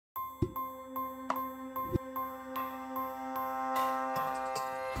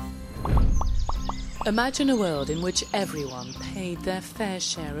Imagine a world in which everyone paid their fair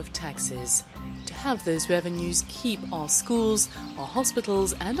share of taxes. To have those revenues keep our schools, our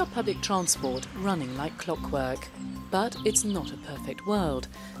hospitals and our public transport running like clockwork. But it's not a perfect world.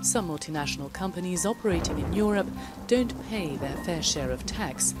 Some multinational companies operating in Europe don't pay their fair share of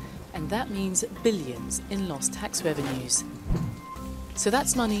tax, and that means billions in lost tax revenues. So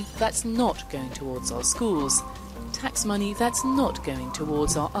that's money that's not going towards our schools. Tax money that's not going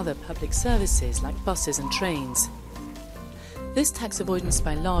towards our other public services like buses and trains. This tax avoidance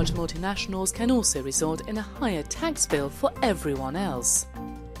by large multinationals can also result in a higher tax bill for everyone else.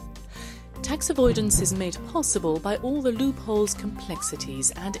 Tax avoidance is made possible by all the loopholes,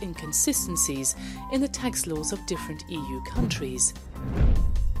 complexities and inconsistencies in the tax laws of different EU countries.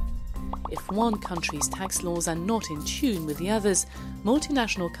 If one country's tax laws are not in tune with the others,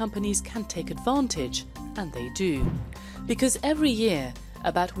 multinational companies can take advantage, and they do. Because every year,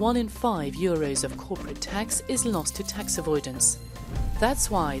 about 1 in 5 euros of corporate tax is lost to tax avoidance.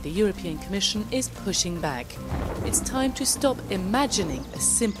 That's why the European Commission is pushing back. It's time to stop imagining a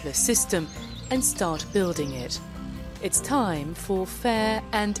simpler system and start building it. It's time for fair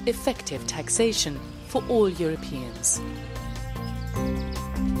and effective taxation for all Europeans.